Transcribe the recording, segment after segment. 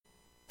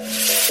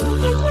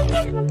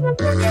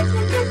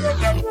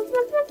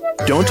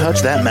Don't touch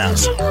that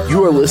mouse.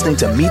 You are listening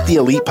to Meet the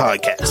Elite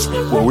Podcast,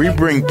 where we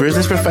bring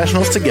business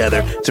professionals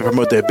together to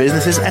promote their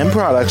businesses and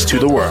products to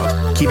the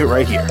world. Keep it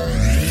right here.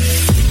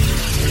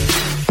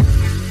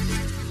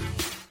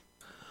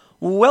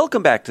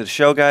 Welcome back to the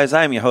show, guys.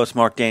 I'm your host,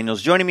 Mark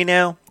Daniels. Joining me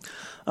now,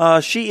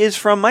 she is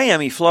from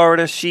Miami,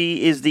 Florida.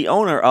 She is the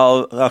co-owner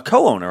of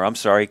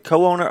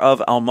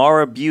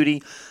Almara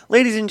Beauty.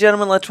 Ladies and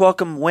gentlemen, let's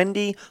welcome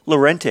Wendy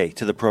Llorente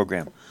to the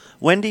program.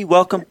 Wendy,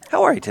 welcome.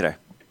 How are you today?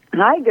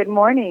 Hi, good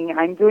morning.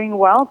 I'm doing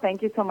well.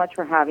 Thank you so much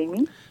for having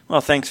me.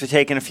 Well, thanks for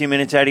taking a few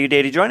minutes out of your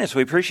day to join us.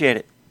 We appreciate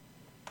it.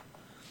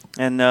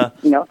 And no,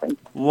 thank you.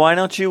 Why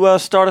don't you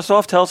start us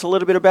off? Tell us a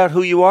little bit about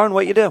who you are and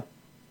what you do.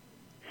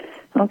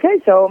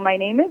 Okay, so my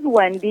name is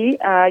Wendy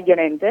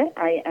Llorente.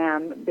 I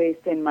am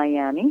based in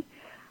Miami,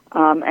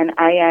 and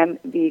I am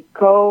the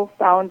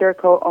co-founder,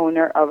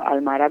 co-owner of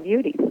Almara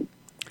Beauty.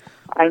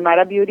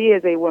 Almara Beauty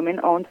is a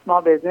women-owned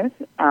small business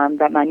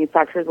that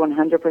manufactures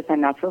 100%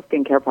 natural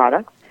skincare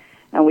products,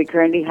 and we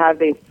currently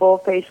have a full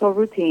facial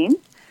routine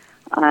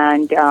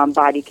and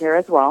body care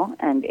as well,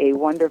 and a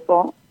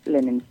wonderful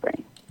linen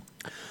spray.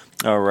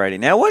 All righty.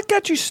 Now, what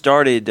got you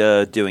started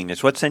doing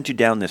this? What sent you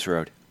down this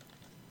road?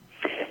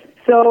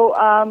 So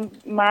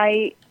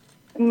my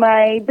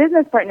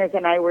business partners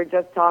and I were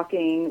just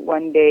talking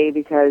one day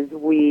because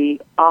we're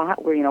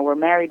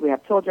married, we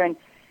have children,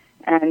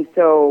 and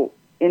so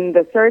in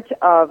the search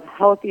of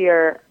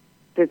healthier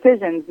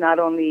decisions, not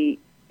only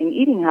in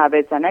eating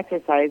habits and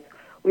exercise,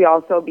 we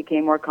also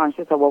became more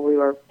conscious of what we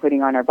were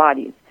putting on our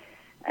bodies.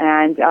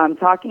 And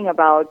talking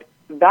about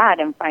that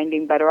and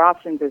finding better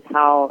options is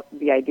how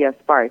the idea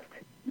sparked.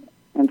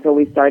 And so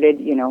we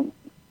started,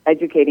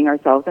 educating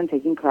ourselves and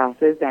taking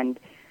classes and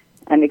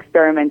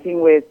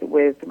experimenting with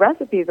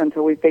recipes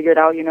until we figured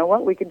out,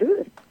 we could do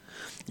this.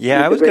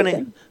 Yeah, I was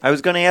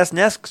gonna ask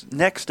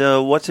next.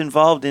 What's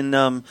involved in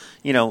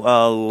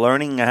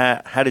learning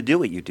how to do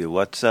what you do?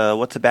 What's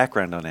the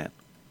background on that?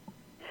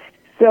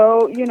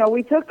 So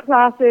we took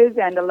classes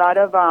and a lot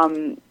of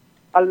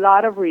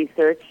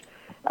research.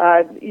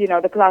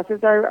 The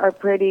classes are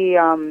pretty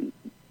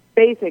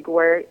basic.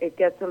 Where it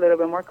gets a little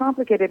bit more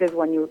complicated is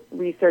when you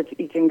research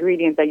each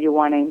ingredient that you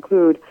want to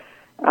include.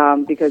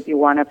 Because you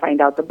want to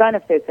find out the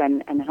benefits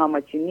and how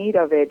much you need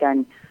of it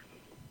and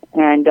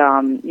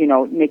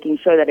making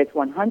sure that it's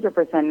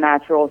 100%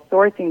 natural,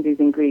 sourcing these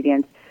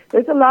ingredients.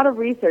 There's a lot of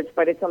research,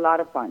 but it's a lot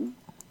of fun.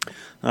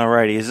 All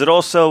righty. Is it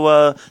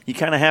also you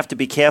kind of have to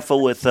be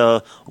careful with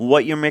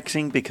what you're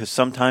mixing because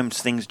sometimes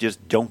things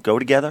just don't go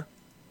together?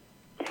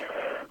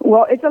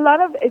 Well, it's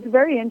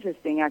very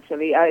interesting,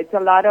 actually. It's a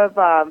lot of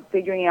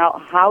figuring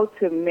out how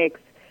to mix,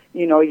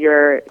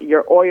 your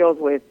oils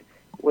with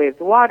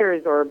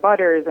waters or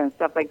butters and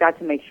stuff like that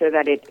to make sure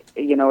that it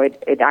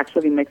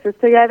actually mixes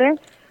together.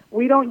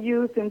 We don't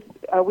use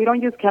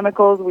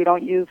chemicals. We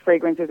don't use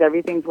fragrances.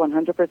 Everything's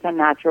 100%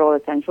 natural,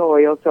 essential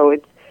oil. So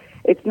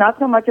it's not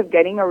so much of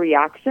getting a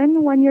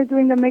reaction when you're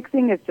doing the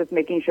mixing. It's just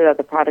making sure that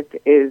the product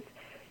is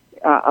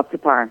up to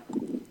par.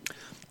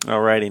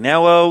 All righty.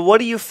 Now, what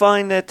do you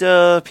find that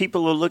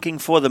people are looking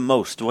for the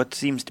most? What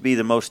seems to be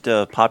the most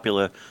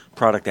popular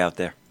product out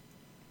there?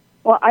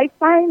 Well, I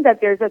find that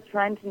there's a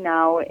trend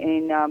now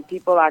in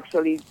people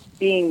actually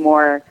being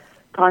more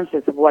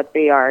conscious of what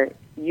they are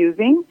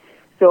using.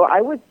 So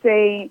I would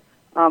say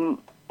all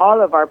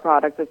of our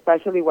products,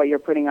 especially what you're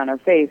putting on our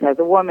face. As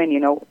a woman,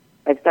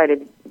 I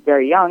started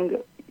very young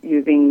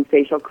using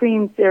facial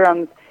creams,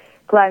 serums,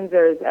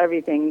 cleansers,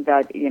 everything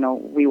that,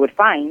 we would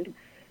find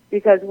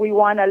because we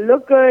want to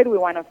look good, we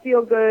want to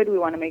feel good, we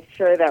want to make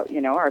sure that,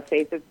 our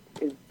face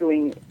is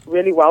doing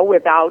really well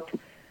without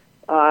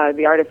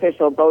the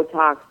artificial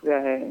Botox,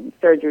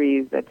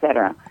 surgeries,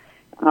 etc.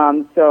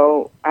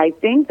 So I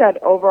think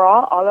that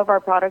overall, all of our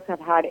products have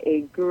had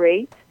a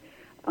great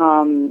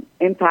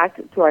impact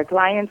to our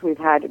clients. We've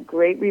had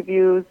great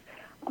reviews,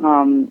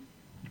 and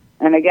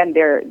again,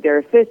 they're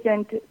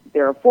efficient,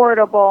 they're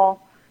affordable,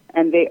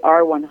 and they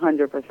are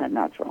 100%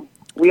 natural.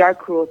 We are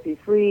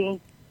cruelty-free,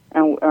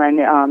 and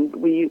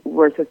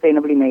we're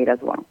sustainably made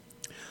as well.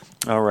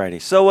 All righty.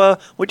 So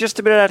we're just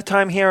a bit out of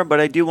time here, but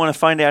I do want to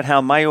find out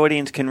how my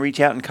audience can reach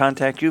out and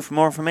contact you for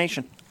more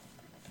information.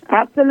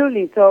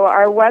 Absolutely. So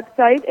our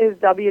website is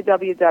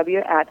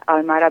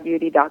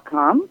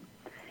www.almarabeauty.com,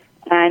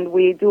 and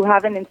we do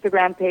have an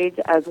Instagram page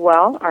as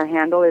well. Our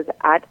handle is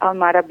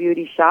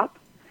 @AlmaraBeautyShop,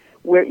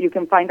 where you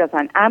can find us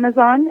on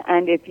Amazon,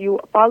 and if you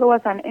follow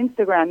us on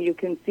Instagram, you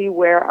can see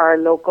where our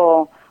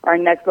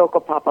next local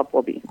pop-up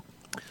will be.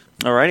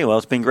 All righty. Well,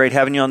 it's been great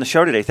having you on the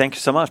show today. Thank you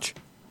so much.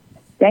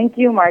 Thank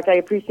you, Mark. I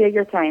appreciate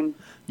your time.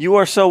 You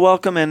are so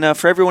welcome. And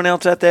for everyone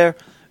else out there,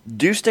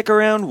 do stick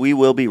around. We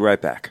will be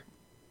right back.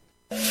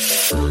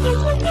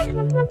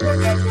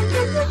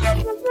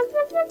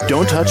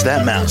 Don't touch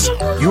that mouse.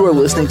 You are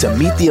listening to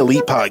Meet the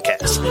Elite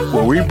Podcast,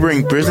 where we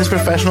bring business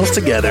professionals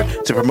together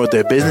to promote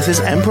their businesses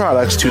and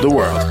products to the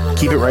world.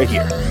 Keep it right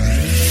here.